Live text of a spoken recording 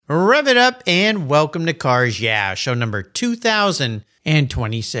Rev it up and welcome to Cars Yeah, show number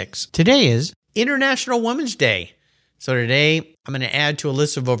 2026. Today is International Women's Day. So today I'm going to add to a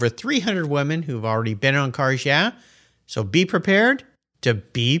list of over 300 women who've already been on Cars Yeah. So be prepared to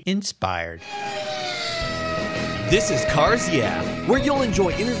be inspired. This is Cars Yeah, where you'll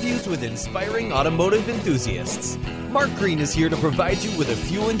enjoy interviews with inspiring automotive enthusiasts. Mark Green is here to provide you with a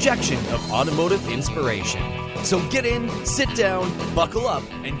fuel injection of automotive inspiration. So get in, sit down, buckle up,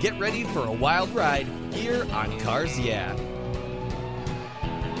 and get ready for a wild ride here on Cars Yeah.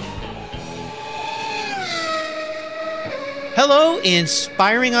 Hello,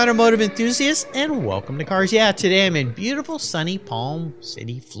 inspiring automotive enthusiasts, and welcome to Cars Yeah. Today I'm in beautiful, sunny Palm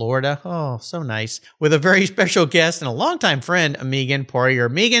City, Florida. Oh, so nice. With a very special guest and a longtime friend, Megan Poirier.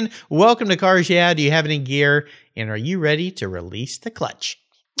 Megan, welcome to Cars Yeah. Do you have any gear, and are you ready to release the clutch?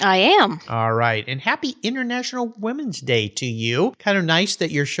 I am. All right. And happy International Women's Day to you. Kind of nice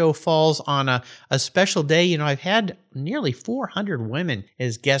that your show falls on a special day. You know, I've had nearly 400 women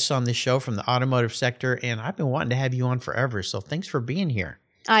as guests on this show from the automotive sector, and I've been wanting to have you on forever. So thanks for being here.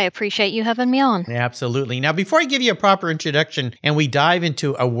 I appreciate you having me on. Absolutely. Now, before I give you a proper introduction and we dive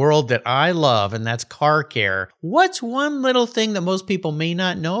into a world that I love, and that's car care, what's one little thing that most people may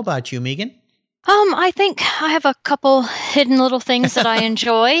not know about you, Megan? I think I have a couple hidden little things that I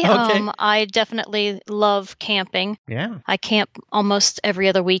enjoy. Okay. I definitely love camping. Yeah. I camp almost every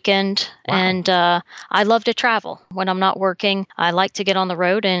other weekend, Wow. and I love to travel. When I'm not working, I like to get on the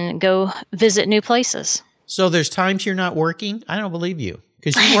road and go visit new places. So there's times you're not working? I don't believe you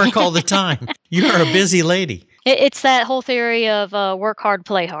because you work all the time. You're a busy lady. It's that whole theory of work hard,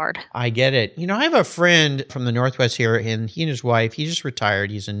 play hard. I get it. You know, I have a friend from the Northwest here, and he and his wife, he just retired.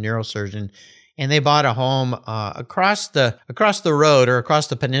 He's a neurosurgeon. And they bought a home across the road or across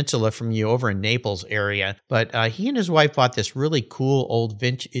the peninsula from you over in Naples area. But he and his wife bought this really cool old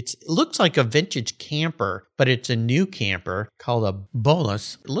vintage. It looks like a vintage camper, but it's a new camper called a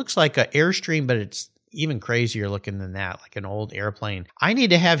Bolus. It looks like an Airstream, but it's even crazier looking than that, like an old airplane. I need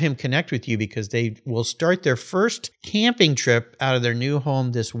to have him connect with you because they will start their first camping trip out of their new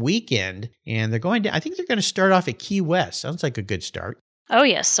home this weekend. And I think they're going to start off at Key West. Sounds like a good start. Oh,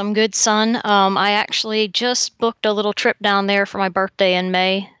 yes, some good sun. I actually just booked a little trip down there for my birthday in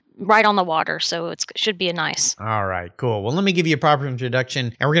May, right on the water, so it should be nice. All right, cool. Well, let me give you a proper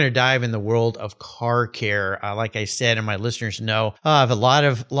introduction, and we're going to dive in the world of car care. Like I said, and my listeners know, I have a lot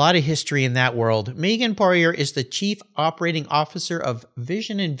of history in that world. Megan Poirier is the Chief Operating Officer of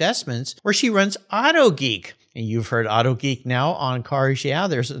Vision Investments, where she runs AutoGeek. And you've heard AutoGeek now on Cars Yeah.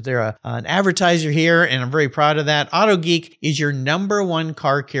 They're an advertiser here, and I'm very proud of that. AutoGeek is your number one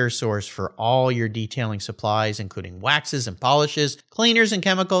car care source for all your detailing supplies, including waxes and polishes, cleaners and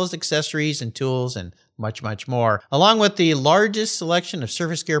chemicals, accessories and tools, and much, much more. Along with the largest selection of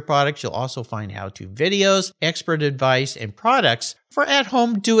surface care products, you'll also find how-to videos, expert advice, and products for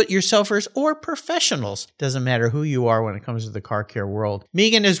at-home do-it-yourselfers or professionals. Doesn't matter who you are when it comes to the car care world.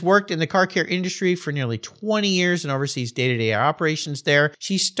 Megan has worked in the car care industry for nearly 20 years and oversees day-to-day operations there.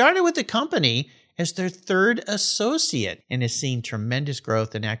 She started with the company as their third associate and has seen tremendous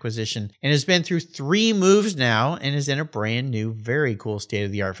growth and acquisition and has been through 3 moves now and is in a brand new, very cool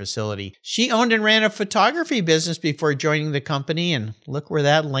state-of-the-art facility. She owned and ran a photography business before joining the company, and look where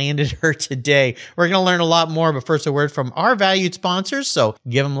that landed her today. We're going to learn a lot more, but first a word from our valued sponsors, so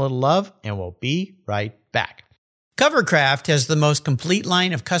give them a little love and we'll be right back. Covercraft has the most complete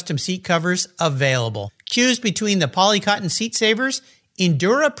line of custom seat covers available. Choose between the Polycotton Seat Savers,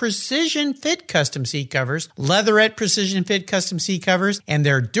 Endura Precision Fit custom seat covers, Leatherette Precision Fit custom seat covers, and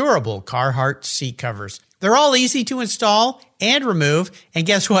their durable Carhartt seat covers. They're all easy to install and remove, and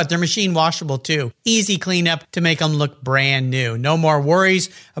guess what? They're machine washable too. Easy cleanup to make them look brand new. No more worries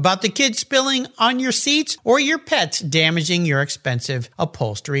about the kids spilling on your seats or your pets damaging your expensive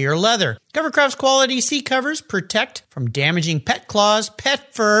upholstery or leather. Covercraft's quality seat covers protect from damaging pet claws,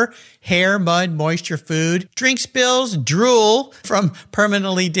 pet fur, hair, mud, moisture, food, drink spills, drool from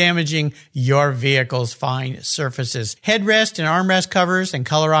permanently damaging your vehicle's fine surfaces. Headrest and armrest covers and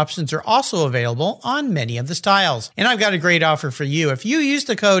color options are also available on many of the styles. And I've got a great offer for you. If you use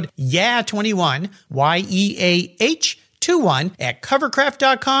the code YEAH21, YEAH21 at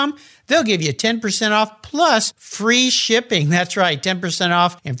covercraft.com, they'll give you 10% off plus free shipping. That's right, 10%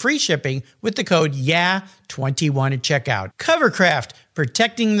 off and free shipping with the code YEAH21 at checkout. Covercraft,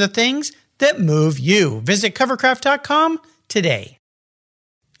 protecting the things that move you. Visit covercraft.com today.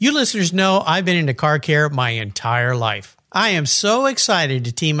 You listeners know I've been into car care my entire life. I am so excited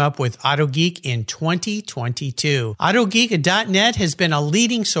to team up with AutoGeek in 2022. AutoGeek.net has been a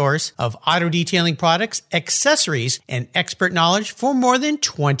leading source of auto detailing products, accessories, and expert knowledge for more than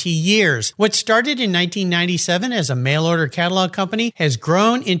 20 years. What started in 1997 as a mail-order catalog company has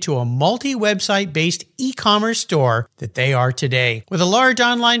grown into a multi-website based e-commerce store that they are today. With a large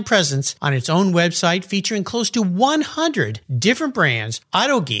online presence on its own website featuring close to 100 different brands,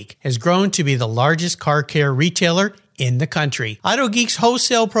 AutoGeek has grown to be the largest car care retailer in the country. AutoGeek's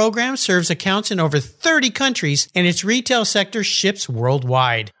wholesale program serves accounts in over 30 countries, and its retail sector ships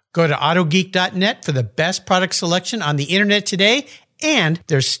worldwide. Go to AutoGeek.net for the best product selection on the internet today and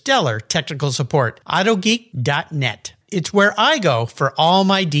their stellar technical support. AutoGeek.net. It's where I go for all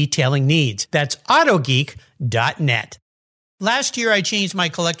my detailing needs. That's AutoGeek.net. Last year, I changed my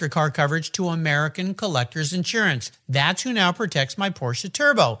collector car coverage to American Collectors Insurance. That's who now protects my Porsche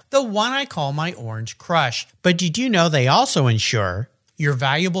Turbo, the one I call my Orange Crush. But did you know they also insure your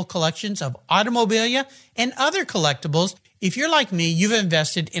valuable collections of automobilia and other collectibles? If you're like me, you've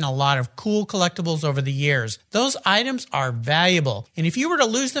invested in a lot of cool collectibles over the years. Those items are valuable. And if you were to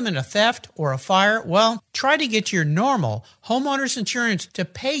lose them in a theft or a fire, well, try to get your normal homeowner's insurance to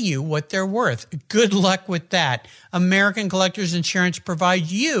pay you what they're worth. Good luck with that. American Collectors Insurance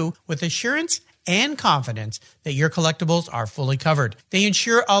provides you with assurance and confidence that your collectibles are fully covered. They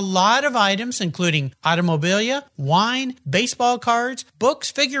insure a lot of items, including automobilia, wine, baseball cards, books,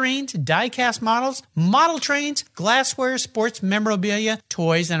 figurines, die-cast models, model trains, glassware, sports memorabilia,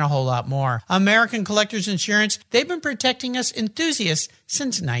 toys, and a whole lot more. American Collectors Insurance, they've been protecting us enthusiasts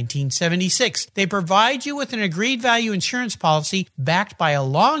since 1976. They provide you with an agreed value insurance policy backed by a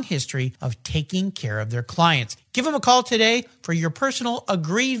long history of taking care of their clients. Give them a call today for your personal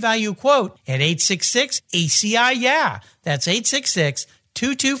agreed value quote at 866-ACI-YEAH. That's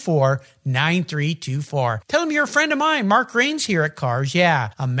 866-224-9324. Tell them you're a friend of mine, Mark Rains here at Cars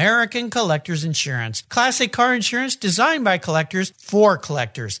Yeah, American Collectors Insurance. Classic car insurance designed by collectors for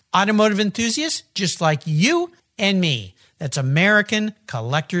collectors. Automotive enthusiasts just like you and me. That's American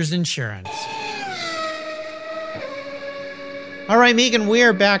Collectors Insurance. All right, Megan, we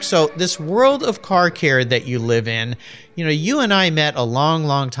are back. So this world of car care that you live in, you know, you and I met a long,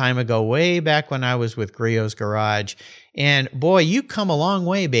 long time ago, way back when I was with Griot's Garage. And boy, you come a long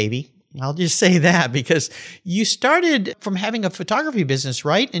way, baby. I'll just say that because you started from having a photography business,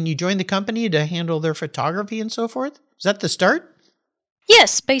 right? And you joined the company to handle their photography and so forth. Is that the start?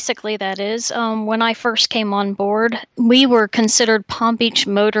 Yes, basically that is. When I first came on board, we were considered Palm Beach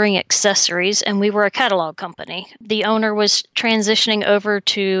Motoring Accessories, and we were a catalog company. The owner was transitioning over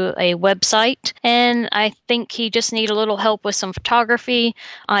to a website, and I think he just needed a little help with some photography.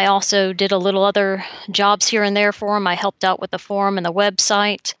 I also did a little other jobs here and there for him. I helped out with the forum and the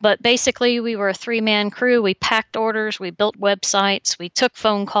website. But basically, we were a three-man crew. We packed orders, we built websites, we took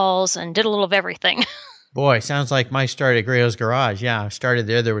phone calls, and did a little of everything. Boy, sounds like my start at Griot's Garage. Yeah, I started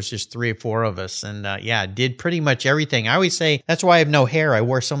there. There was just 3 or 4 of us. And did pretty much everything. I always say that's why I have no hair. I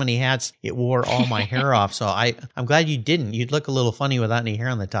wore so many hats, it wore all my hair off. So I'm glad you didn't. You'd look a little funny without any hair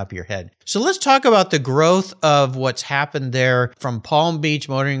on the top of your head. So let's talk about the growth of what's happened there from Palm Beach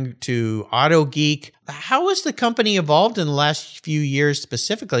Motoring to AutoGeek. How has the company evolved in the last few years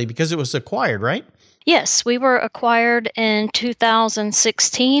specifically? Because it was acquired, right? Yes, we were acquired in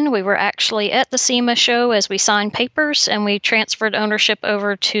 2016. We were actually at the SEMA show as we signed papers, and we transferred ownership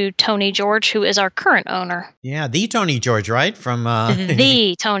over to Tony George, who is our current owner. Yeah, the Tony George, right? From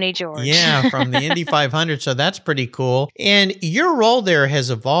the Tony George. Yeah, from the Indy 500. So that's pretty cool. And your role there has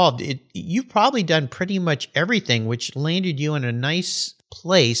evolved. You've probably done pretty much everything, which landed you in a nice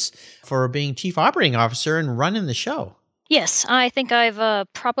place for being chief operating officer and running the show. Yes, I think I've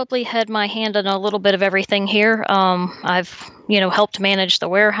probably had my hand in a little bit of everything here. I've, helped manage the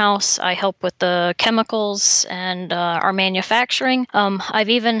warehouse. I help with the chemicals and our manufacturing. I've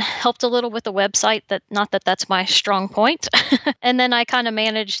even helped a little with the website. Not that that's my strong point. And then I kind of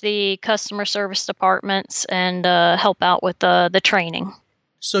manage the customer service departments and help out with the training.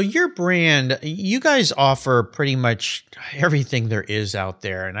 So your brand, you guys offer pretty much everything there is out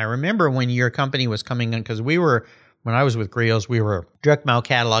there. And I remember when your company was coming in, because when I was with Griot's, we were a direct mail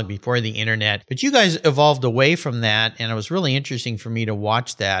catalog before the internet. But you guys evolved away from that, and it was really interesting for me to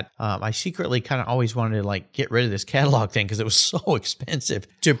watch that. I secretly kind of always wanted to get rid of this catalog thing because it was so expensive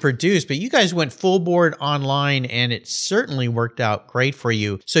to produce. But you guys went full board online, and it certainly worked out great for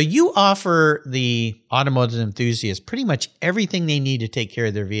you. So you offer the automotive enthusiast pretty much everything they need to take care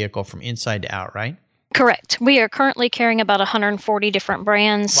of their vehicle from inside to out, right? Correct. We are currently carrying about 140 different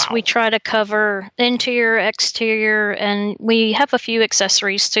brands. Wow. We try to cover interior, exterior, and we have a few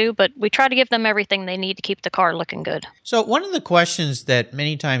accessories too, but we try to give them everything they need to keep the car looking good. So one of the questions that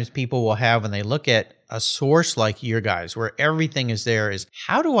many times people will have when they look at a source like your guys, where everything is there, is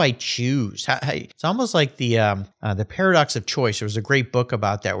how do I choose? It's almost like the paradox of choice. There was a great book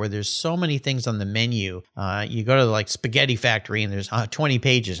about that, where there's so many things on the menu. You go to like Spaghetti Factory and there's 20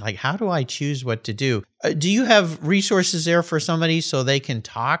 pages. Like, how do I choose what to do? Do you have resources there for somebody so they can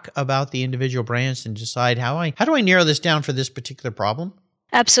talk about the individual brands and decide how do I narrow this down for this particular problem?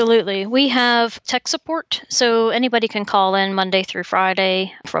 Absolutely. We have tech support, so anybody can call in Monday through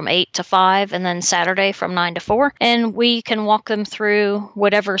Friday from 8 to 5, and then Saturday from 9 to 4, and we can walk them through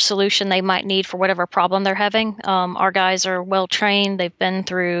whatever solution they might need for whatever problem they're having. Our guys are well trained. They've been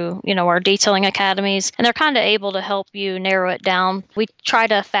through, our detailing academies, and they're kind of able to help you narrow it down. We try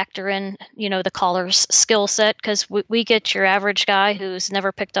to factor in, the caller's skill set, because we get your average guy who's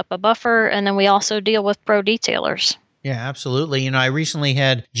never picked up a buffer, and then we also deal with pro detailers. Yeah, absolutely. I recently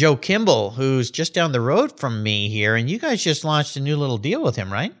had Joe Kimball, who's just down the road from me here, and you guys just launched a new little deal with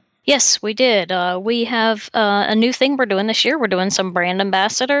him, right? Yes, we did. We have a new thing we're doing this year. We're doing some brand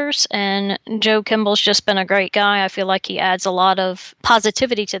ambassadors, and Joe Kimball's just been a great guy. I feel like he adds a lot of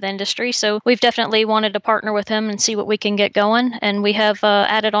positivity to the industry, so we've definitely wanted to partner with him and see what we can get going, and we have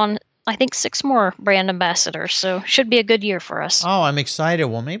added on, I think, 6 more brand ambassadors, so should be a good year for us. Oh, I'm excited.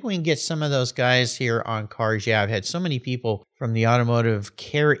 Well, maybe we can get some of those guys here on Cars Yeah. I've had so many people from the automotive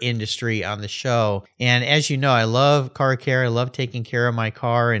care industry on the show. And as you know, I love car care. I love taking care of my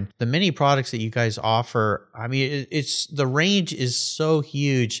car, and the many products that you guys offer. I mean, the range is so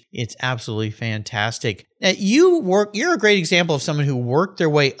huge. It's absolutely fantastic. Now, you're a great example of someone who worked their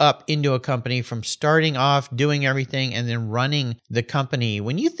way up into a company from starting off doing everything and then running the company.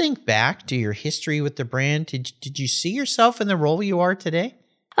 When you think back to your history with the brand, did you see yourself in the role you are today?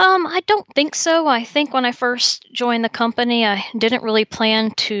 I don't think so. I think when I first joined the company, I didn't really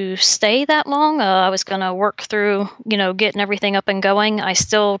plan to stay that long. I was going to work through, getting everything up and going. I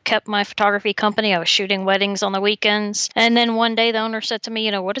still kept my photography company. I was shooting weddings on the weekends. And then one day the owner said to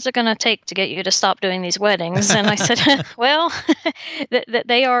me, what is it going to take to get you to stop doing these weddings? And I said, well,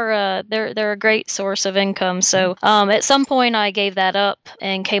 they're a great source of income. So at some point I gave that up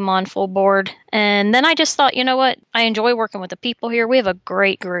and came on full board. And then I just thought, you know what? I enjoy working with the people here. We have a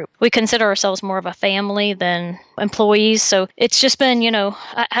great group. We consider ourselves more of a family than employees. So it's just been,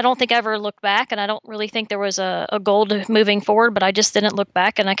 I don't think I ever looked back, and I don't really think there was a goal to moving forward, but I just didn't look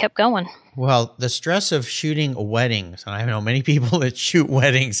back and I kept going. Well, the stress of shooting weddings, and I know many people that shoot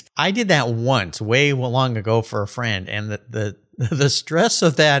weddings. I did that once, way long ago for a friend, and the stress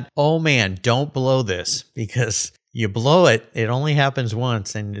of that, oh man, don't blow this, because you blow it, it only happens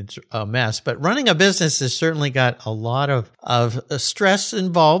once and it's a mess. But running a business has certainly got a lot of stress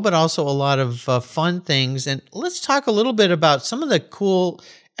involved, but also a lot of fun things. And let's talk a little bit about some of the cool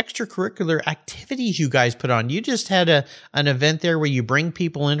extracurricular activities you guys put on. You just had an event there where you bring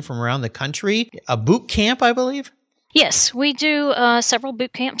people in from around the country, a boot camp, I believe. Yes, we do several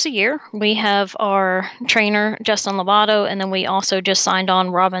boot camps a year. We have our trainer, Justin Lovato, and then we also just signed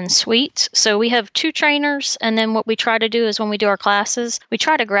on Robin Sweet. So we have 2 trainers, and then what we try to do is when we do our classes, we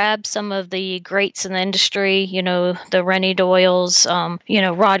try to grab some of the greats in the industry, the Rennie Doyles,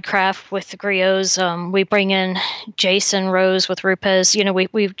 Rod Kraft with the Griots. We bring in Jason Rose with Rupes.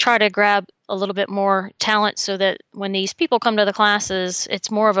 We try to grab a little bit more talent so that when these people come to the classes, it's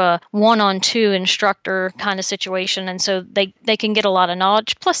more of a one-on-two instructor kind of situation. And so they can get a lot of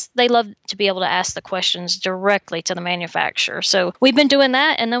knowledge. Plus, they love to be able to ask the questions directly to the manufacturer. So we've been doing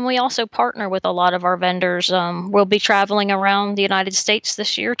that. And then we also partner with a lot of our vendors. We'll be traveling around the United States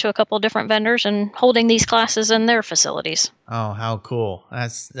this year to a couple of different vendors and holding these classes in their facilities. Oh, how cool.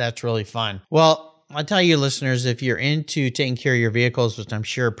 That's really fun. Well, I'll tell you, listeners, if you're into taking care of your vehicles, which I'm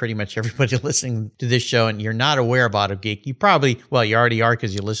sure pretty much everybody listening to this show, and you're not aware of AutoGeek, you already are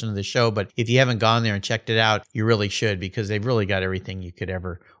because you listen to the show, but if you haven't gone there and checked it out, you really should, because they've really got everything you could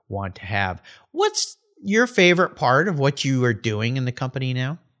ever want to have. What's your favorite part of what you are doing in the company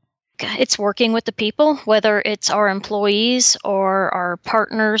now? It's working with the people, whether it's our employees or our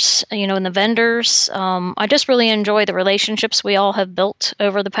partners, and the vendors. I just really enjoy the relationships we all have built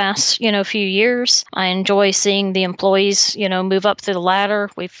over the past, few years. I enjoy seeing the employees, move up through the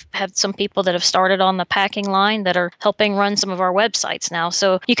ladder. We've had some people that have started on the packing line that are helping run some of our websites now.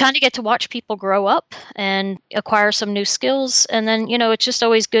 So you kind of get to watch people grow up and acquire some new skills. And then, it's just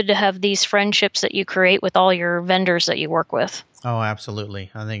always good to have these friendships that you create with all your vendors that you work with. Oh, absolutely.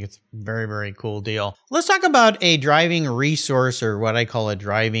 I think it's a very, very cool deal. Let's talk about a driving resource, or what I call a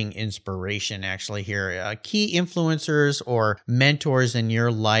driving inspiration actually here. Key influencers or mentors in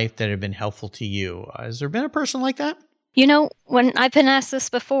your life that have been helpful to you. Has there been a person like that? You know, when I've been asked this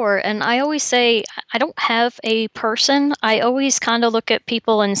before, and I always say I don't have a person. I always kind of look at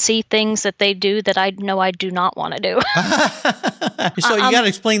people and see things that they do that I know I do not want to do. So you got to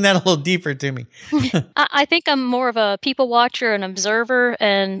explain that a little deeper to me. I think I'm more of a people watcher and observer,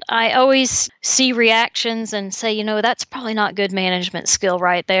 and I always see reactions and say, you know, that's probably not good management skill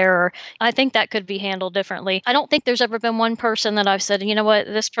right there, or I think that could be handled differently. I don't think there's ever been one person that I've said, you know what,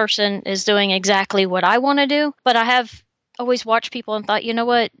 this person is doing exactly what I want to do, but I have always watched people and thought, you know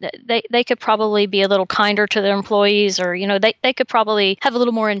what, they could probably be a little kinder to their employees, or, you know, they could probably have a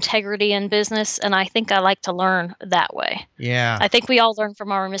little more integrity in business. And I think I like to learn that way. Yeah. I think we all learn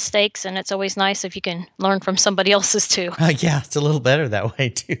from our mistakes, and it's always nice if you can learn from somebody else's too. Yeah, it's a little better that way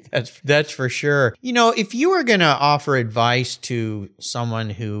too. That's for sure. You know, if you were going to offer advice to someone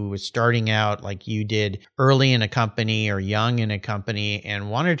who was starting out like you did early in a company or young in a company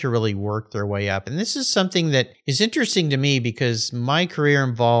and wanted to really work their way up, and this is something that is interesting to me because my career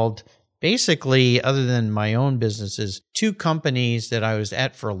involved basically, other than my own businesses, 2 companies that I was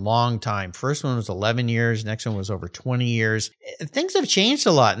at for a long time. First one was 11 years. Next one was over 20 years. Things have changed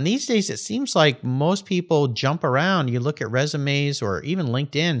a lot. And these days, it seems like most people jump around. You look at resumes or even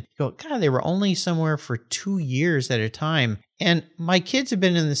LinkedIn, you go, God, they were only somewhere for 2 years at a time. And my kids have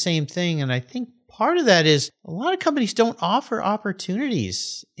been in the same thing. And I think part of that is a lot of companies don't offer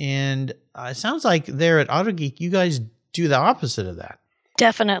opportunities. And it sounds like there at AutoGeek, you guys do the opposite of that.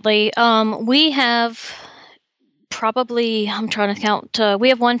 Definitely. We have probably, I'm trying to count, we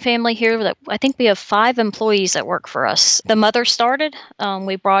have one family here that I think we have 5 employees that work for us. The mother started.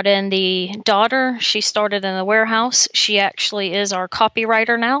 We brought in the daughter. She started in the warehouse. She actually is our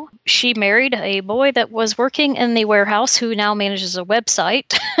copywriter now. She married a boy that was working in the warehouse who now manages a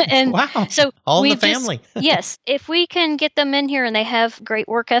website. And wow. So all in the family. Yes. If we can get them in here and they have great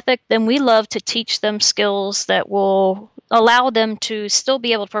work ethic, then we love to teach them skills that will allow them to still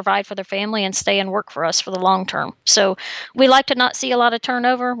be able to provide for their family and stay and work for us for the long term. So we like to not see a lot of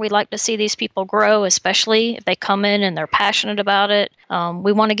turnover. We like to see these people grow, especially if they come in and they're passionate about it.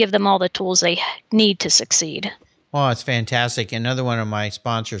 We want to give them all the tools they need to succeed. Oh, it's fantastic. Another one of my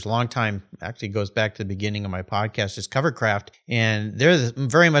sponsors, long time, actually goes back to the beginning of my podcast, is Covercraft. And they're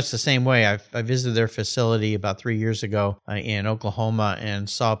very much the same way. I visited their facility about 3 years ago in Oklahoma and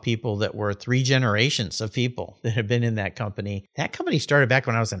saw people that were 3 generations of people that have been in that company. That company started back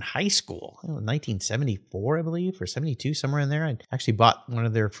when I was in high school, 1974, I believe, or 72, somewhere in there. I actually bought one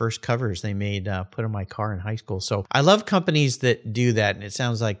of their first covers they made, put on my car in high school. So I love companies that do that. And it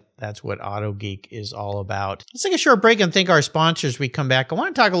sounds like that's what AutoGeek is all about. Let's take a short break and thank our sponsors. We come back. I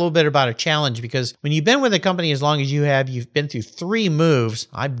want to talk a little bit about a challenge, because when you've been with a company as long as you have, you've been through 3 moves.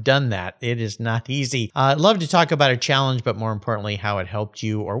 I've done that. It is not easy. I'd love to talk about a challenge, but more importantly, how it helped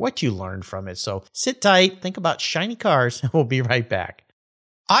you or what you learned from it. So sit tight, think about shiny cars, and we'll be right back.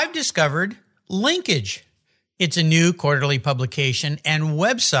 I've discovered Linkage. It's a new quarterly publication and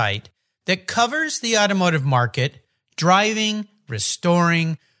website that covers the automotive market, driving,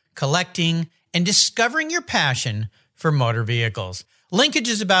 restoring, collecting, and discovering your passion for motor vehicles. Linkage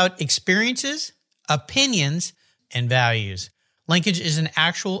is about experiences, opinions, and values. Linkage is an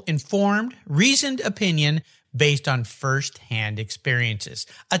actual informed, reasoned opinion based on first-hand experiences.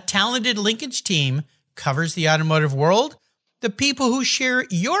 A talented Linkage team covers the automotive world, the people who share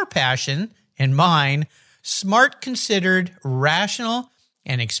your passion and mine, smart, considered, rational,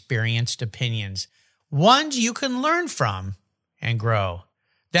 and experienced opinions, ones you can learn from and grow.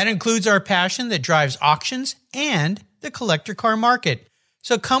 That includes our passion that drives auctions and the collector car market.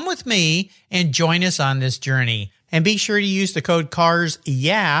 So come with me and join us on this journey. And be sure to use the code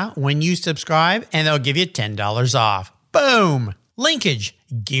CARSYEAH when you subscribe, and they'll give you $10 off. Boom! Linkage,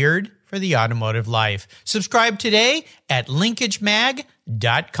 geared for the automotive life. Subscribe today at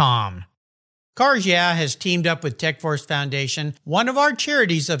linkagemag.com. Cars Yeah has teamed up with TechForce Foundation, one of our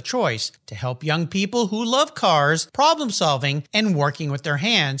charities of choice, to help young people who love cars, problem solving, and working with their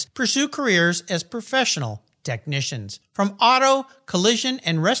hands pursue careers as professional technicians. From auto, collision,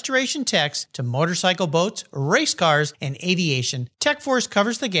 and restoration techs to motorcycle boats, race cars, and aviation, TechForce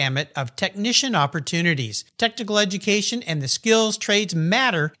covers the gamut of technician opportunities. Technical education and the skills trades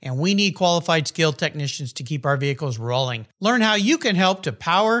matter, and we need qualified skilled technicians to keep our vehicles rolling. Learn how you can help to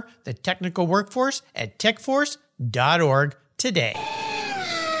power the technical workforce at techforce.org today.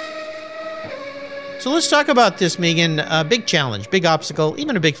 So let's talk about this, Megan. A big challenge, big obstacle,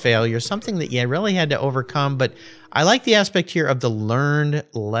 even a big failure, something that you really had to overcome. But I like the aspect here of the learned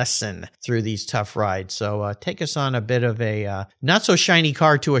lesson through these tough rides. So take us on a bit of a not so shiny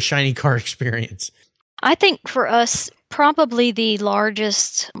car to a shiny car experience. I think for us, probably the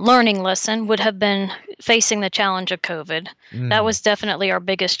largest learning lesson would have been facing the challenge of COVID. That was definitely our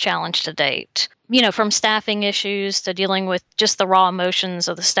biggest challenge to date. From staffing issues to dealing with just the raw emotions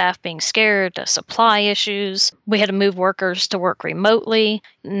of the staff being scared to supply issues. We had to move workers to work remotely.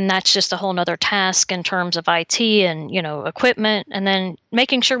 And that's just a whole nother task in terms of IT and, equipment. And then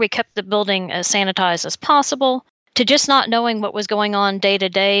making sure we kept the building as sanitized as possible, to just not knowing what was going on day to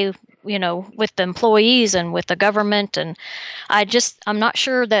day, with the employees and with the government. And I'm not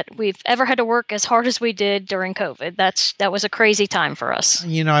sure that we've ever had to work as hard as we did during COVID. That was a crazy time for us.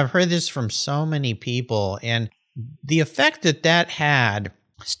 I've heard this from so many people, and the effect that had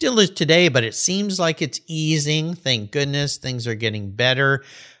still is today, but it seems like it's easing. Thank goodness things are getting better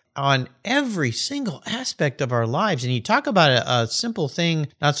on every single aspect of our lives. And you talk about a simple thing,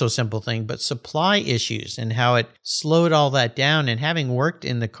 not so simple thing, but supply issues and how it slowed all that down. And having worked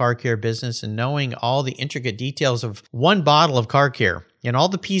in the car care business and knowing all the intricate details of one bottle of car care and all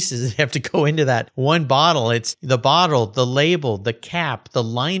the pieces that have to go into that one bottle. It's the bottle, the label, the cap, the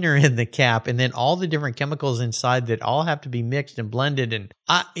liner in the cap, and then all the different chemicals inside that all have to be mixed and blended. And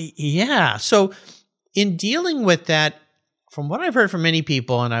so in dealing with that, from what I've heard from many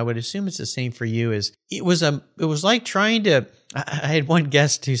people, and I would assume it's the same for you, is it was like trying to, I had one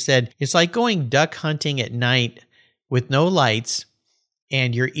guest who said, it's like going duck hunting at night with no lights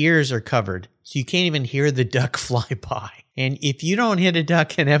and your ears are covered. So you can't even hear the duck fly by. And if you don't hit a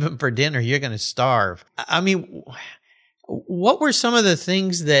duck and have them for dinner, you're going to starve. I mean, what were some of the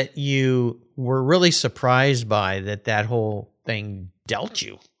things that you were really surprised by that whole thing dealt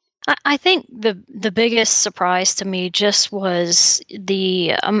you? I think the biggest surprise to me just was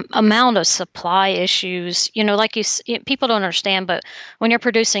the amount of supply issues. Like people don't understand, but when you're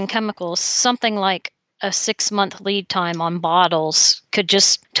producing chemicals, something like a 6-month lead time on bottles could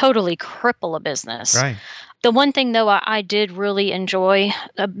just totally cripple a business. Right. The one thing, though, I did really enjoy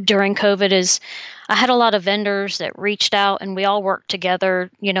during COVID is I had a lot of vendors that reached out and we all worked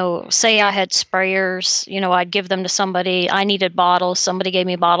together. Say I had sprayers, I'd give them to somebody. I needed bottles. Somebody gave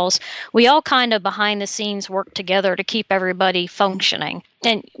me bottles. We all kind of behind the scenes worked together to keep everybody functioning.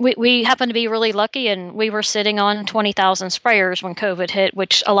 And we happened to be really lucky, and we were sitting on 20,000 sprayers when COVID hit,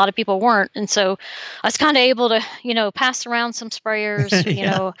 which a lot of people weren't. And so I was kind of able to, pass around some sprayers,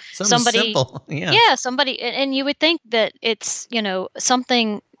 somebody simple. Somebody. And you would think that it's,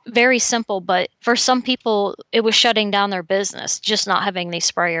 something very simple, but for some people, it was shutting down their business, just not having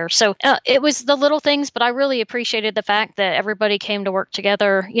these sprayers. So it was the little things, but I really appreciated the fact that everybody came to work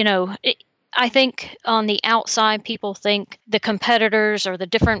together. I think on the outside, people think the competitors or the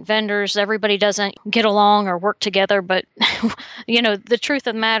different vendors, everybody doesn't get along or work together. But, the truth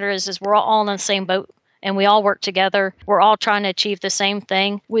of the matter is we're all in the same boat. And we all work together. We're all trying to achieve the same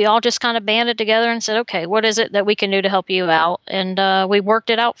thing. We all just kind of banded together and said, okay, what is it that we can do to help you out? And we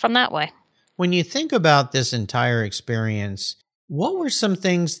worked it out from that way. When you think about this entire experience, what were some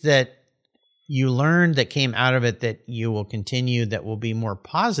things that you learned that came out of it that you will continue, that will be more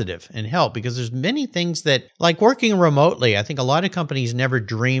positive and help? Because there's many things that, like working remotely, I think a lot of companies never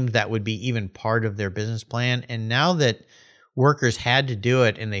dreamed that would be even part of their business plan. And now that workers had to do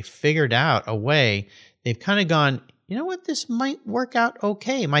it and they figured out a way, they've kind of gone, you know what, this might work out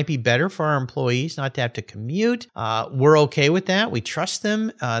okay. It might be better for our employees not to have to commute. We're okay with that. We trust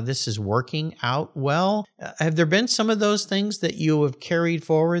them. This is working out well. Have there been some of those things that you have carried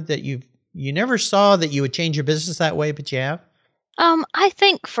forward that you never saw that you would change your business that way, but you have? I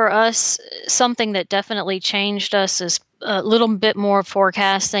think for us, something that definitely changed us is a little bit more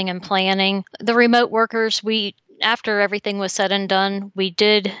forecasting and planning. The remote workers, after everything was said and done, we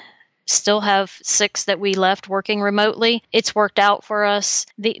did still have 6 that we left working remotely. It's worked out for us.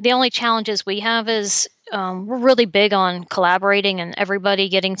 The only challenges we have is we're really big on collaborating and everybody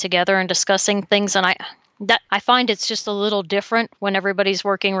getting together and discussing things. And I find it's just a little different when everybody's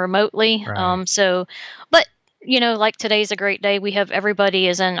working remotely. Right. But like today's a great day. We have everybody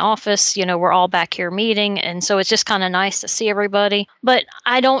is in office, we're all back here meeting. And so it's just kind of nice to see everybody. But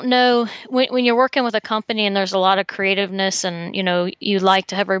I don't know, when you're working with a company and there's a lot of creativeness and, you like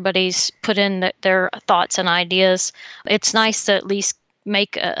to have everybody's put in their thoughts and ideas, it's nice to at least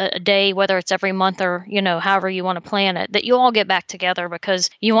make a day, whether it's every month or, however you want to plan it, that you all get back together because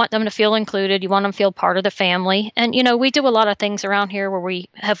you want them to feel included. You want them to feel part of the family. And, we do a lot of things around here where we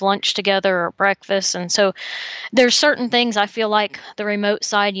have lunch together or breakfast. And so there's certain things I feel like the remote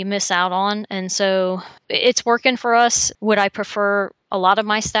side you miss out on. And so it's working for us. Would I prefer a lot of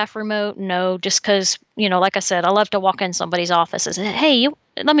my staff remote? No, just because, like I said, I love to walk in somebody's office and say, hey,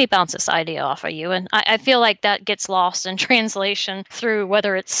 let me bounce this idea off of you. And I feel like that gets lost in translation through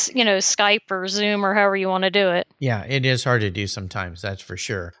whether it's, Skype or Zoom or however you want to do it. Yeah, it is hard to do sometimes, that's for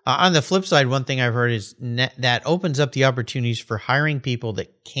sure. On the flip side, one thing I've heard is that opens up the opportunities for hiring people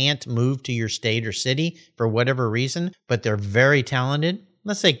that can't move to your state or city for whatever reason, but they're very talented.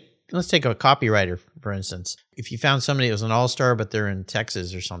 Let's take a copywriter, for instance. If you found somebody that was an all-star, but they're in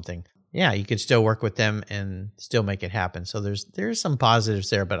Texas or something, yeah, you could still work with them and still make it happen. So there's some positives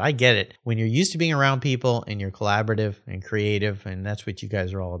there, but I get it. When you're used to being around people and you're collaborative and creative, and that's what you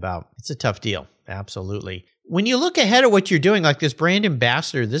guys are all about, it's a tough deal. Absolutely. When you look ahead at what you're doing, like this brand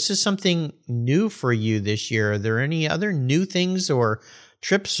ambassador, this is something new for you this year. Are there any other new things or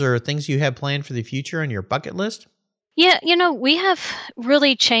trips or things you have planned for the future on your bucket list? Yeah, we have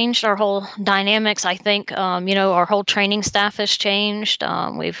really changed our whole dynamics. I think, our whole training staff has changed.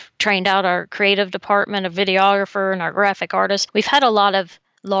 We've trained out our creative department, a videographer, and our graphic artist. We've had a lot of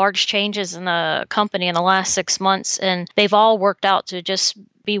large changes in the company in the last 6 months, and they've all worked out to just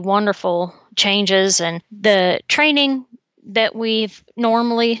be wonderful changes. And the training that we've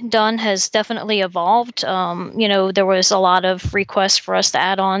normally done has definitely evolved. There was a lot of requests for us to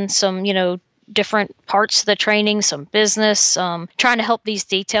add on some, different parts of the training, some business, trying to help these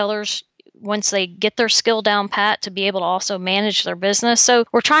detailers once they get their skill down pat to be able to also manage their business. So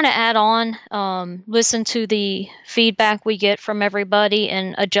we're trying to add on, listen to the feedback we get from everybody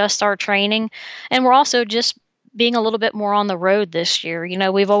and adjust our training. And we're also just being a little bit more on the road this year.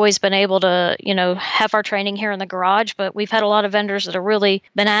 We've always been able to, have our training here in the garage, but we've had a lot of vendors that have really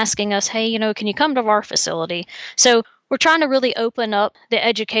been asking us, hey, can you come to our facility? So we're trying to really open up the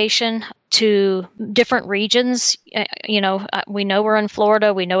education to different regions. We know we're in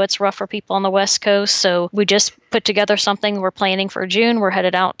Florida. We know it's rough for people on the West Coast. So we just put together something we're planning for June. We're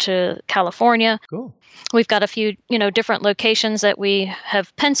headed out to California. Cool. We've got a few, different locations that we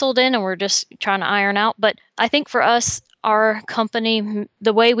have penciled in and we're just trying to iron out. But I think for us, our company,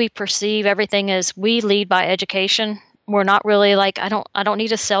 the way we perceive everything is we lead by education. We're not really like, I don't need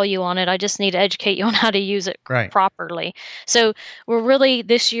to sell you on it. I just need to educate you on how to use it properly. So we're really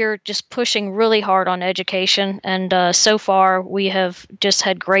this year just pushing really hard on education. And so far we have just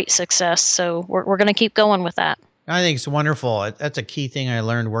had great success. So we're going to keep going with that. I think it's wonderful. That's a key thing I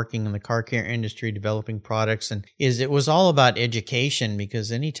learned working in the car care industry, developing products, and it was all about education,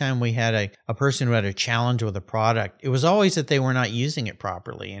 because anytime we had a person who had a challenge with a product, it was always that they were not using it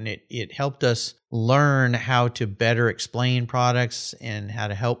properly. And it helped us learn how to better explain products and how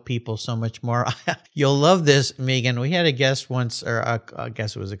to help people so much more. You'll love this, Megan. We had a guest once, or I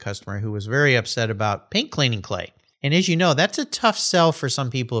guess it was a customer, who was very upset about paint cleaning clay. And as you know, that's a tough sell for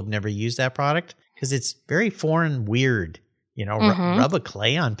some people who've never used that product, because it's very foreign, weird, rub a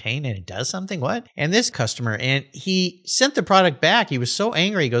clay on paint and it does something. What? And this customer, and he sent the product back. He was so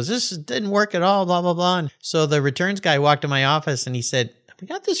angry. He goes, this didn't work at all, blah, blah, blah. And so the returns guy walked to my office and he said, we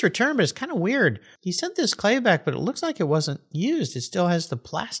got this return, but it's kind of weird. He sent this clay back, but it looks like it wasn't used. It still has the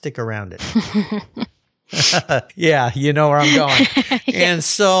plastic around it. Yeah, you know where I'm going. Yeah. And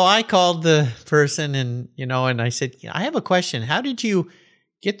so I called the person and I said, I have a question. How did you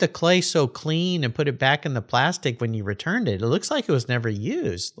get the clay so clean and put it back in the plastic when you returned it? It looks like it was never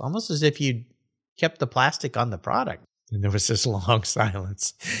used, almost as if you kept the plastic on the product. And there was this long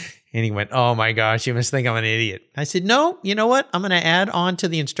silence. And he went, oh my gosh, you must think I'm an idiot. I said, no, you know what? I'm going to add on to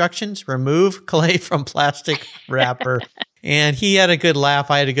the instructions, remove clay from plastic wrapper. And he had a good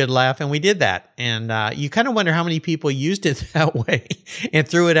laugh. I had a good laugh. And we did that. And you kind of wonder how many people used it that way and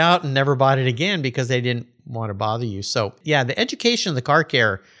threw it out and never bought it again because they didn't want to bother you. So yeah, the education of the car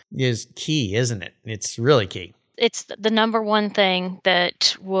care is key, isn't it? It's really key. It's the number one thing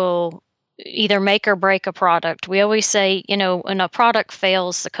that will either make or break a product. We always say, when a product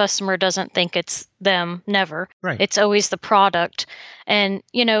fails, the customer doesn't think it's them, never. Right. It's always the product. And,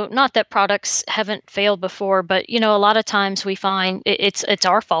 not that products haven't failed before, but, a lot of times we find it's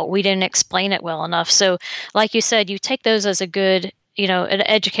our fault. We didn't explain it well enough. So like you said, you take those as a good an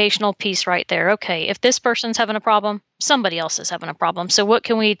educational piece right there. Okay, if this person's having a problem, somebody else is having a problem. So what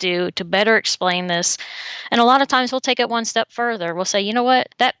can we do to better explain this? And a lot of times we'll take it one step further. We'll say, you know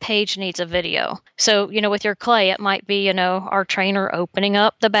what, that page needs a video. So, with your clay, it might be, our trainer opening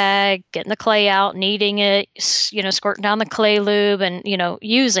up the bag, getting the clay out, kneading it, squirting down the clay lube and,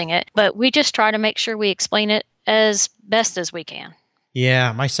 using it. But we just try to make sure we explain it as best as we can.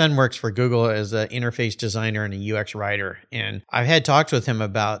 Yeah, my son works for Google as an interface designer and a UX writer. And I've had talks with him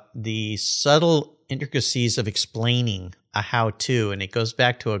about the subtle intricacies of explaining a how-to. And it goes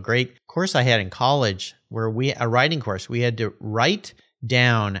back to a great course I had in college where a writing course, we had to write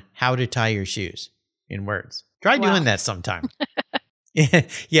down how to tie your shoes in words. Try doing that sometime.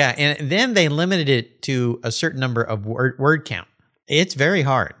 Yeah, and then they limited it to a certain number of word count. It's very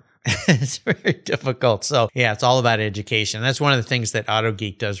hard. It's very difficult. So yeah, it's all about education. That's one of the things that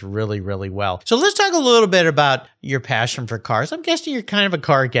AutoGeek does really, really well. So let's talk a little bit about your passion for cars. I'm guessing you're kind of a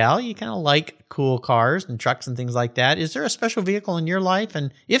car gal. You kind of like cool cars and trucks and things like that. Is there a special vehicle in your life?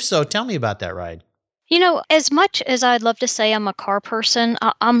 And if so, tell me about that ride. As much as I'd love to say I'm a car person,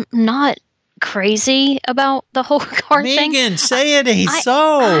 I'm not crazy about the whole car thing. Megan, say it ain't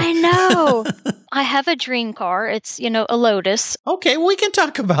so. I know. I have a dream car. It's, a Lotus. Okay, well, we can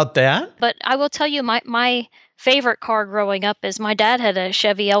talk about that. But I will tell you, my favorite car growing up is my dad had a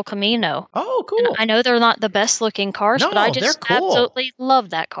Chevy El Camino. Oh, cool. And I know they're not the best looking cars, but I just cool. absolutely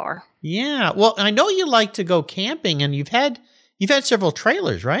love that car. Yeah. Well, I know you like to go camping and you've had several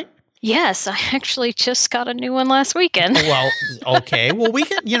trailers, right? Yes, I actually just got a new one last weekend. Well, okay. Well, we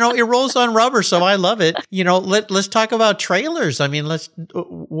can, it rolls on rubber, so I love it. Let's talk about trailers. I mean,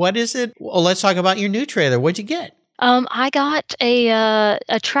 what is it? Well, let's talk about your new trailer. What'd you get? I got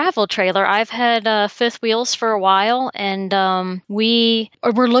a travel trailer. I've had fifth wheels for a while, and we're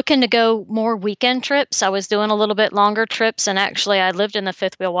looking to go more weekend trips. I was doing a little bit longer trips, and actually I lived in the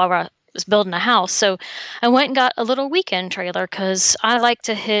fifth wheel while I was building a house. So I went and got a little weekend trailer because I like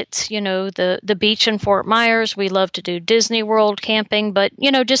to hit, the beach in Fort Myers. We love to do Disney World camping, but,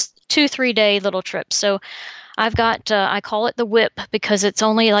 just 2-3 day little trips. So I've got, I call it the whip because it's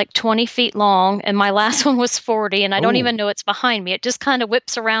only like 20 feet long and my last one was 40 and I don't even know it's behind me. It just kind of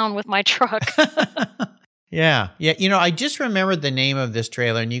whips around with my truck. Yeah. I just remembered the name of this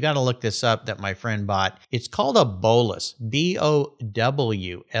trailer, and you got to look this up that my friend bought. It's called a Bowlus, Bowlus.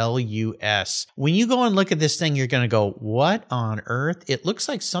 When you go and look at this thing, you're going to go, what on earth? It looks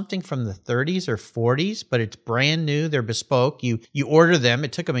like something from the 30s or 40s, but it's brand new. They're bespoke. You order them.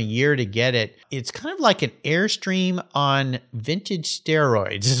 It took them a year to get it. It's kind of like an Airstream on vintage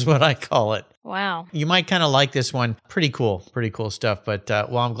steroids is what I call it. Wow. You might kind of like this one. Pretty cool stuff. But,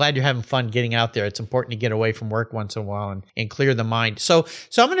 I'm glad you're having fun getting out there. It's important to get away from work once in a while and clear the mind. So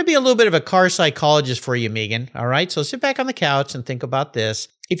I'm going to be a little bit of a car psychologist for you, Megan. All right. So sit back on the couch and think about this.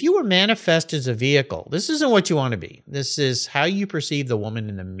 If you were manifest as a vehicle, this isn't what you want to be. This is how you perceive the woman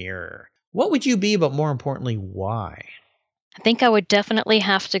in the mirror. What would you be, but more importantly, why? I think I would definitely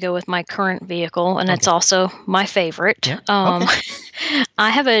have to go with my current vehicle, and it's also my favorite. Yeah. I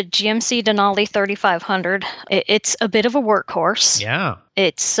have a GMC Denali 3500. It's a bit of a workhorse. Yeah.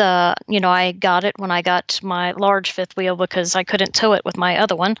 It's, I got it when I got my large fifth wheel because I couldn't tow it with my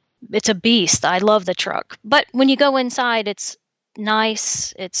other one. It's a beast. I love the truck. But when you go inside, it's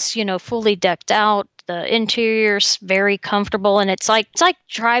nice. It's, fully decked out. The interior's very comfortable, and it's like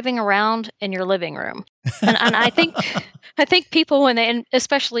driving around in your living room. And I think people and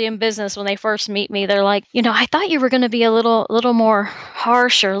especially in business when they first meet me, they're like, I thought you were going to be a little more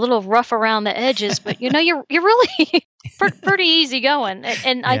harsh or a little rough around the edges, but you're really pretty easy going.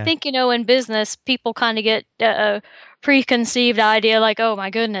 And I think in business, people kind of get a preconceived idea like, oh my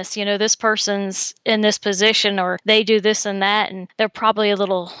goodness, this person's in this position or they do this and that, and they're probably a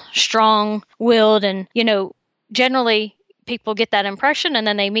little strong-willed, and generally people get that impression and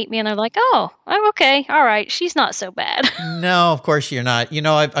then they meet me and they're like, oh, okay, all right, she's not so bad. No, of course you're not.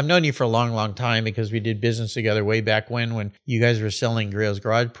 I've known you for a long, long time because we did business together way back when you guys were selling Griot's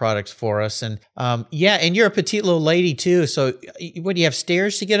Garage products for us. And and you're a petite little lady too. So what, do you have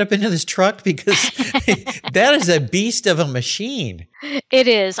stairs to get up into this truck? Because that is a beast of a machine. It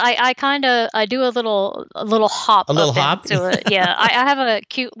is. I do a little hop. A little hop? Into it. Yeah. I have a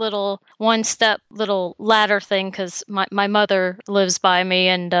cute little one-step little ladder thing because my mother lives by me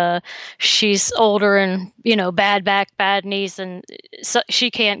and she's older and, bad back, bad knees, and so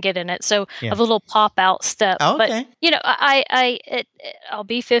she can't get in it. So I have a little pop-out step. Oh, okay. But, I'll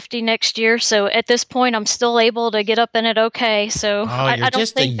be 50 next year. So at this point, I'm still able to get up in it okay. So you're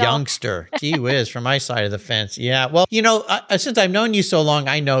just a youngster. Gee whiz, from my side of the fence. Yeah. Well, since I've known known you so long.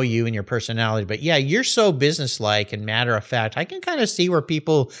 I know you and your personality, but yeah, you're so businesslike and matter of fact. I can kind of see where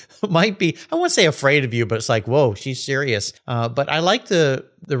people might be, I won't say afraid of you, but it's like, whoa, she's serious. But I like the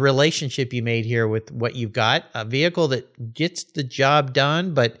relationship you made here with what you've got, a vehicle that gets the job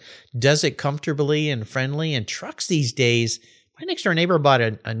done, but does it comfortably and friendly. And trucks these days, my next door neighbor bought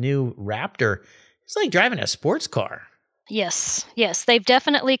a new Raptor. It's like driving a sports car. Yes, they've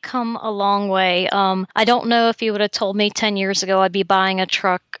definitely come a long way. I don't know if you would have told me 10 years ago I'd be buying a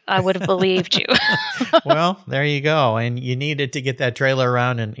truck, I would have believed you. Well, there you go. And you needed to get that trailer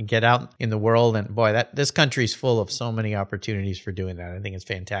around and get out in the world. And boy, this country's full of so many opportunities for doing that. I think it's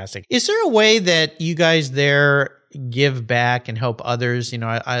fantastic. Is there a way that you guys there give back and help others? You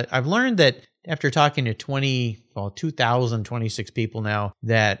know, I've learned that after talking to 2,026 people now,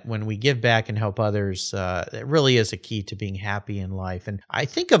 that when we give back and help others, it really is a key to being happy in life. And I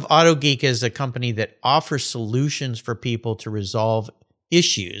think of AutoGeek as a company that offers solutions for people to resolve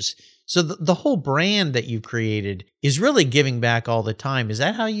issues. So the whole brand that you've created is really giving back all the time. Is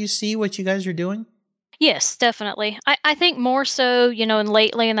that how you see what you guys are doing? Yes, definitely. I think more so, and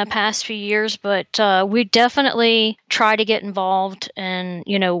lately in the past few years, but we definitely try to get involved in,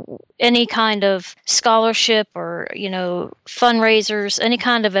 any kind of scholarship or, fundraisers, any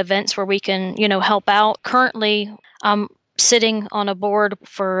kind of events where we can, help out. Currently, I'm sitting on a board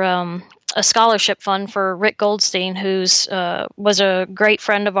for a scholarship fund for Rick Goldstein, who's was a great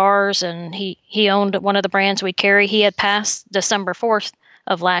friend of ours, and he owned one of the brands we carry. He had passed December 4th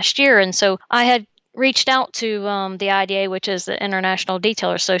of last year, and so I had reached out to the IDA, which is the International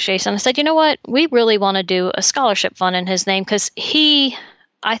Detailer Association. I said, you know what, we really want to do a scholarship fund in his name, because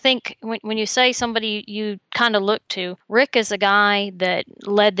I think when you say somebody you kind of look to, Rick is a guy that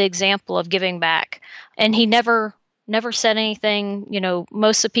led the example of giving back, and he never said anything.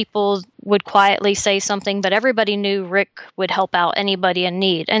 Most of the people would quietly say something, but everybody knew Rick would help out anybody in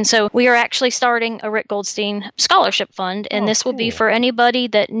need. And so we are actually starting a Rick Goldstein scholarship fund, and this will be for anybody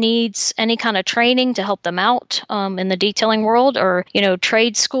that needs any kind of training to help them out in the detailing world, or,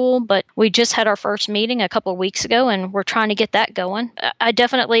 trade school. But we just had our first meeting a couple of weeks ago, and we're trying to get that going. I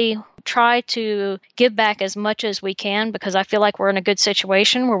definitely try to give back as much as we can, because I feel like we're in a good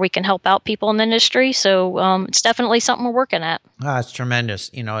situation where we can help out people in the industry. So it's definitely something we're working at. It's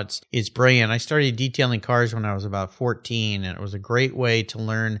tremendous. It's brilliant. I started detailing cars when I was about 14, and it was a great way to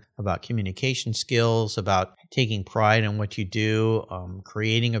learn about communication skills, about taking pride in what you do,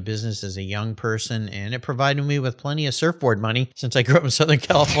 creating a business as a young person, and it provided me with plenty of surfboard money since I grew up in Southern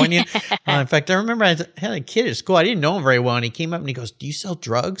California. In fact, I remember I had a kid at school. I didn't know him very well, and he came up and he goes, "Do you sell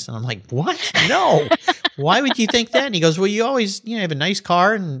drugs?" And I'm like, "What? No. Why would you think that?" And he goes, "Well, you always have a nice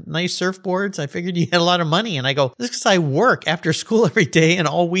car and nice surfboards. I figured you had a lot of money." And I go, "This is because I work after school every day and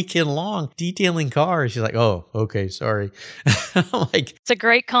all weekend long detailing cars." She's like, "Oh, okay, sorry." I'm like, it's a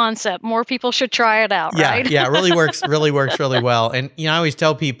great concept. More people should try it out, right? Yeah, it really works really well. And I always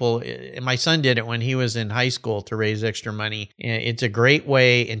tell people, my son did it when he was in high school to raise extra money. It's a great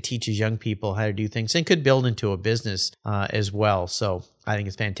way and teaches young people how to do things and could build into a business as well. So I think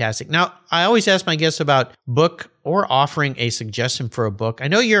it's fantastic. Now, I always ask my guests about book or offering a suggestion for a book. I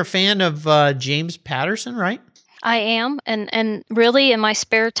know you're a fan of James Patterson, right? I am, and really in my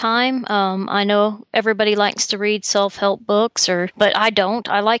spare time, I know everybody likes to read self-help books, but I don't.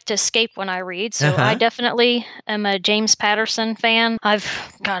 I like to escape when I read, so I definitely am a James Patterson fan. I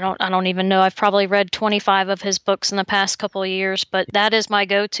don't even know. I've probably read 25 of his books in the past couple of years, but that is my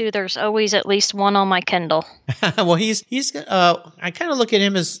go-to. There's always at least one on my Kindle. Well, he's I kind of look at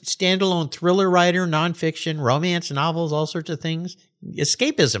him as standalone thriller writer, nonfiction, romance novels, all sorts of things.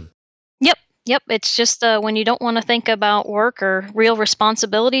 Escapism. Yep. It's just when you don't want to think about work or real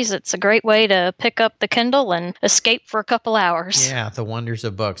responsibilities, it's a great way to pick up the Kindle and escape for a couple hours. Yeah, the wonders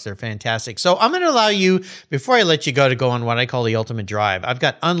of books. They're fantastic. So I'm going to allow you, before I let you go, to go on what I call the ultimate drive. I've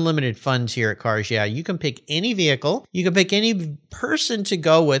got unlimited funds here at Cars Yeah. You can pick any vehicle. You can pick any person to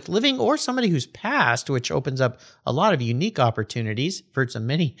go with, living or somebody who's passed, which opens up a lot of unique opportunities. I've heard some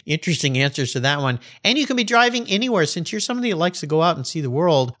many interesting answers to that one. And you can be driving anywhere, since you're somebody that likes to go out and see the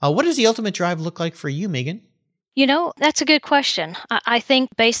world. What does the ultimate drive look like for you, Megan? That's a good question. I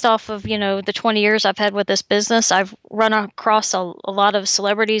think based off of, the 20 years I've had with this business, I've run across a lot of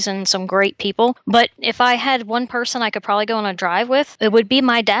celebrities and some great people. But if I had one person I could probably go on a drive with, it would be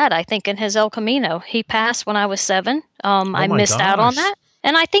my dad, I think, in his El Camino. He passed when I was 7. I missed out on that.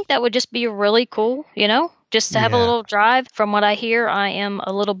 And I think that would just be really cool, just to have a little drive. From what I hear, I am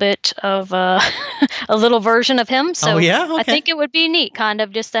a little bit of a little version of him. So I think it would be neat, kind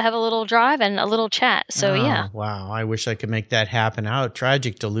of just to have a little drive and a little chat. So Wow. I wish I could make that happen. How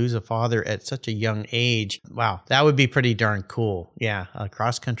tragic to lose a father at such a young age. Wow. That would be pretty darn cool. Yeah. A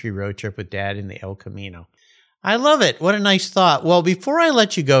cross-country road trip with Dad in the El Camino. I love it. What a nice thought. Well, before I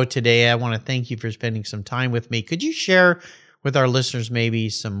let you go today, I want to thank you for spending some time with me. Could you share with our listeners maybe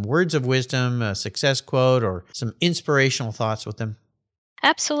some words of wisdom, a success quote, or some inspirational thoughts with them?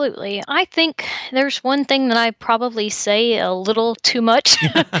 Absolutely. I think there's one thing that I probably say a little too much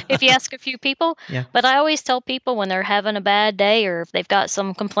if you ask a few people. Yeah. But I always tell people when they're having a bad day or if they've got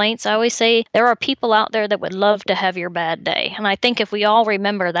some complaints, I always say there are people out there that would love to have your bad day. And I think if we all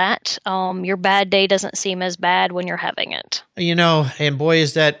remember that, your bad day doesn't seem as bad when you're having it. And boy,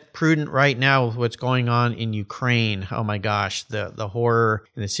 is that prudent right now with what's going on in Ukraine. Oh my gosh, the horror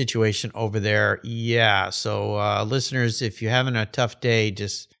and the situation over there. Yeah. So listeners, if you're having a tough day,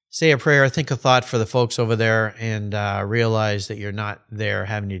 just say a prayer, think a thought for the folks over there, and realize that you're not there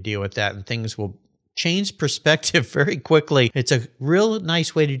having to deal with that, and things will change perspective very quickly. It's a real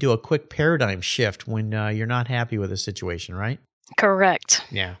nice way to do a quick paradigm shift when you're not happy with a situation, right? Correct.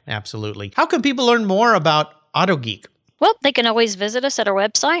 Yeah, absolutely. How can people learn more about AutoGeek? Well, they can always visit us at our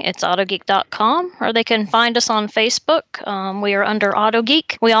website. It's autogeek.com, or they can find us on Facebook. We are under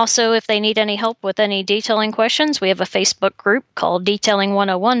AutoGeek. We also, if they need any help with any detailing questions, we have a Facebook group called Detailing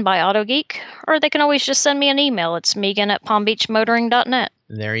 101 by AutoGeek, or they can always just send me an email. It's megan@palmbeachmotoring.net.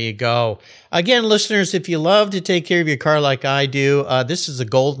 There you go. Again, listeners, if you love to take care of your car like I do, this is a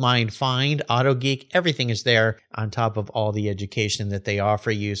gold mine find. AutoGeek, everything is there on top of all the education that they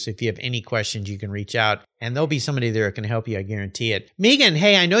offer you. So if you have any questions, you can reach out, and there'll be somebody there that can help you, I guarantee it. Megan,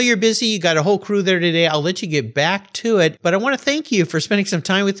 hey, I know you're busy. You got a whole crew there today. I'll let you get back to it, but I want to thank you for spending some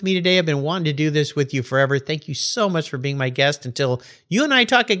time with me today. I've been wanting to do this with you forever. Thank you so much for being my guest. Until you and I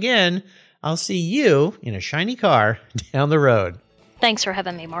talk again, I'll see you in a shiny car down the road. Thanks for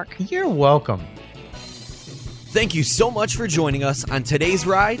having me, Mark. You're welcome. Thank you so much for joining us on today's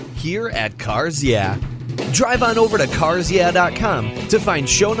ride here at Cars Yeah. Drive on over to carsyeah.com to find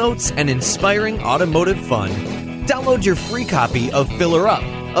show notes and inspiring automotive fun. Download your free copy of Filler Up,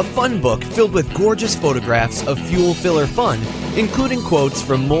 a fun book filled with gorgeous photographs of fuel filler fun, including quotes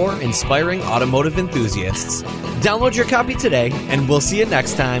from more inspiring automotive enthusiasts. Download your copy today, and we'll see you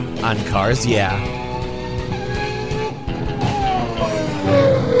next time on Cars Yeah.